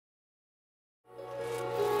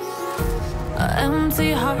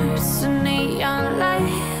Empty hearts and neon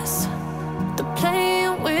lights, they're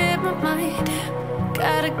playing with my mind.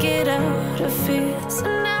 Gotta get out of here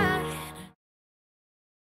tonight.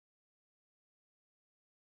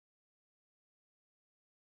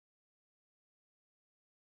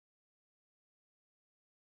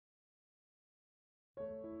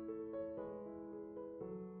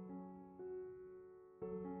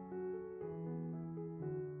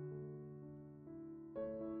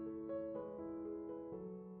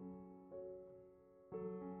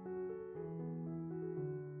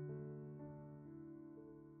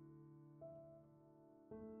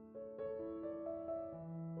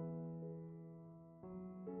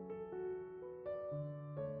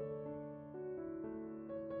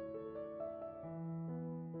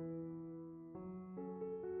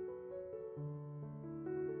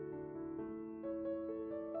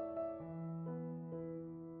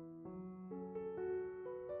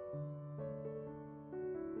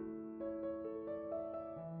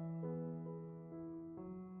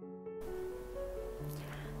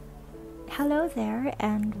 Hello there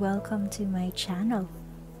and welcome to my channel.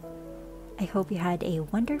 I hope you had a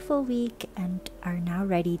wonderful week and are now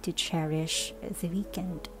ready to cherish the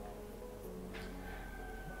weekend.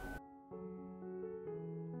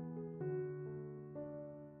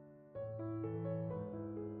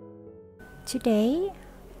 Today,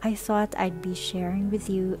 I thought I'd be sharing with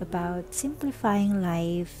you about simplifying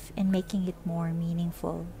life and making it more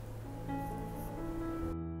meaningful.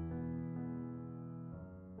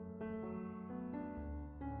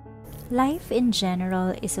 Life in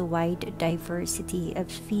general is a wide diversity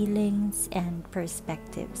of feelings and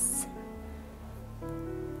perspectives.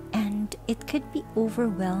 And it could be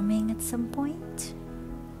overwhelming at some point.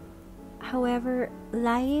 However,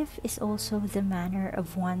 life is also the manner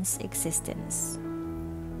of one's existence.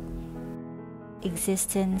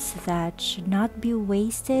 Existence that should not be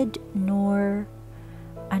wasted nor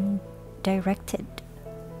undirected.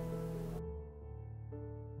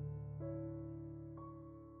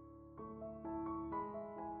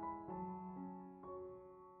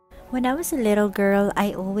 When I was a little girl,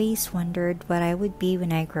 I always wondered what I would be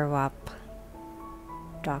when I grow up.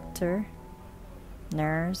 Doctor,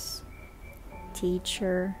 nurse,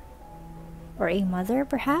 teacher, or a mother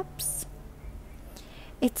perhaps?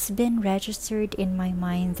 It's been registered in my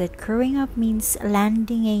mind that growing up means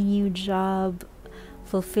landing a new job,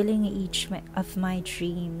 fulfilling each of my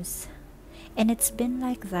dreams. And it's been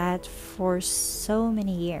like that for so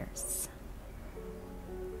many years.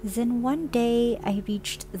 Then one day I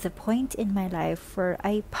reached the point in my life where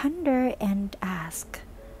I ponder and ask,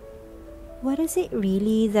 what is it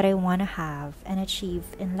really that I want to have and achieve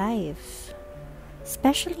in life?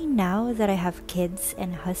 Especially now that I have kids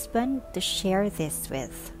and husband to share this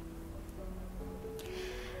with.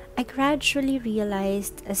 I gradually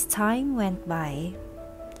realized as time went by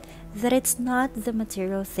that it's not the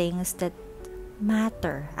material things that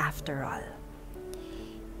matter after all.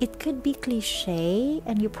 It could be cliche,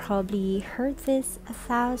 and you probably heard this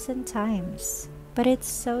 1,000 times, but it's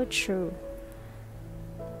so true.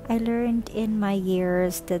 I learned in my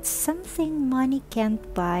years that something money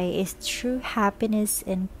can't buy is true happiness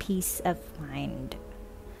and peace of mind.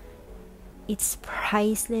 It's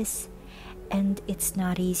priceless and it's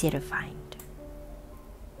not easy to find.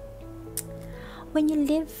 When you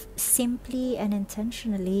live simply and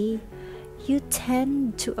intentionally, you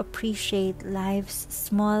tend to appreciate life's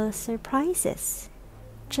small surprises,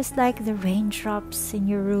 just like the raindrops in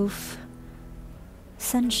your roof,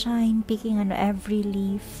 sunshine peeking on every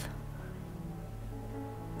leaf,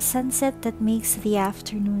 sunset that makes the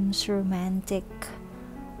afternoons romantic,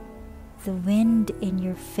 the wind in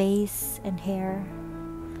your face and hair,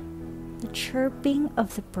 the chirping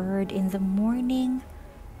of the bird in the morning,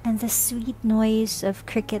 and the sweet noise of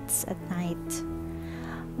crickets at night.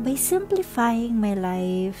 By simplifying my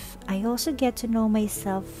life, I also get to know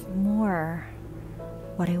myself more,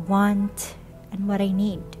 what I want and what I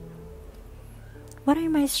need. What are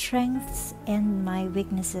my strengths and my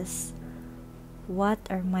weaknesses? What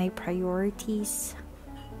are my priorities?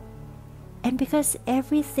 And because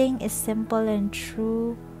everything is simple and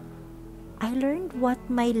true, I learned what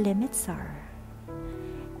my limits are,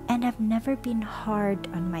 and I've never been hard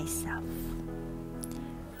on myself.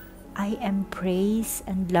 I embrace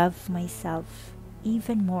and love myself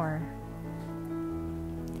even more.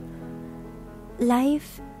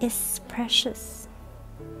 Life is precious,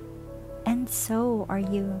 and so are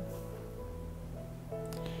you.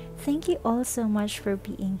 Thank you all so much for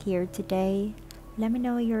being here today. Let me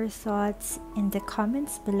know your thoughts in the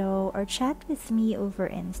comments below or chat with me over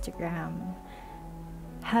Instagram.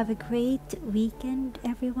 Have a great weekend,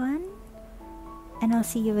 everyone, and I'll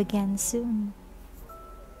see you again soon.